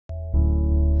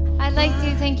I'd like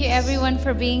to thank you everyone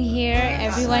for being here.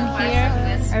 Everyone here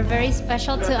are very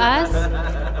special to us,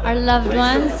 our loved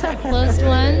ones, our close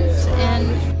ones,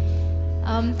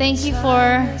 and thank you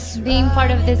for being part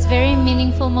of this very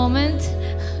meaningful moment.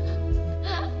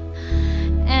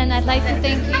 And I'd like to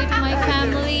thank you to my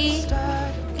family,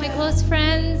 my close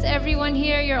friends, everyone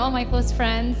here. You're all my close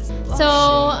friends.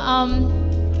 So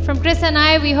from Chris and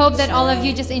I, we hope that all of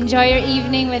you just enjoy your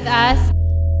evening with us.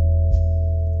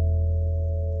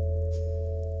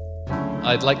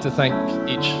 I'd like to thank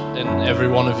each and every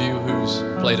one of you who's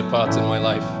played a part in my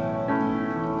life,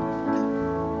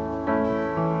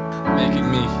 making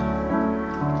me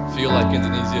feel like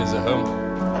Indonesia is a home.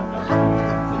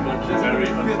 Very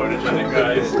unphotogenic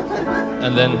guys.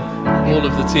 And then all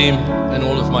of the team and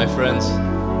all of my friends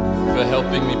for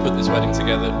helping me put this wedding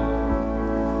together.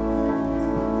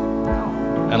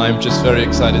 And I'm just very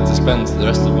excited to spend the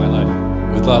rest of my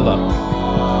life with Lala.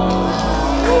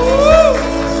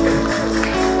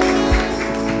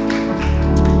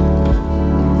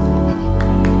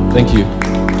 Thank you.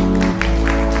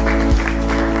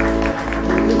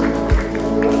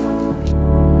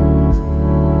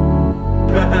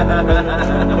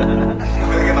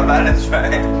 We'll get my balance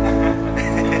right.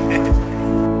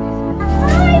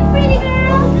 Hi, pretty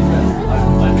girl.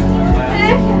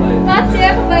 That's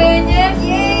it,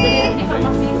 yay!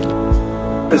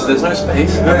 There's no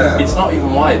space. Yeah. It's not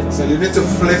even wide. So you need to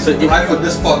flip right on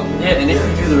this spot. Yeah, and if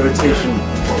you do the rotation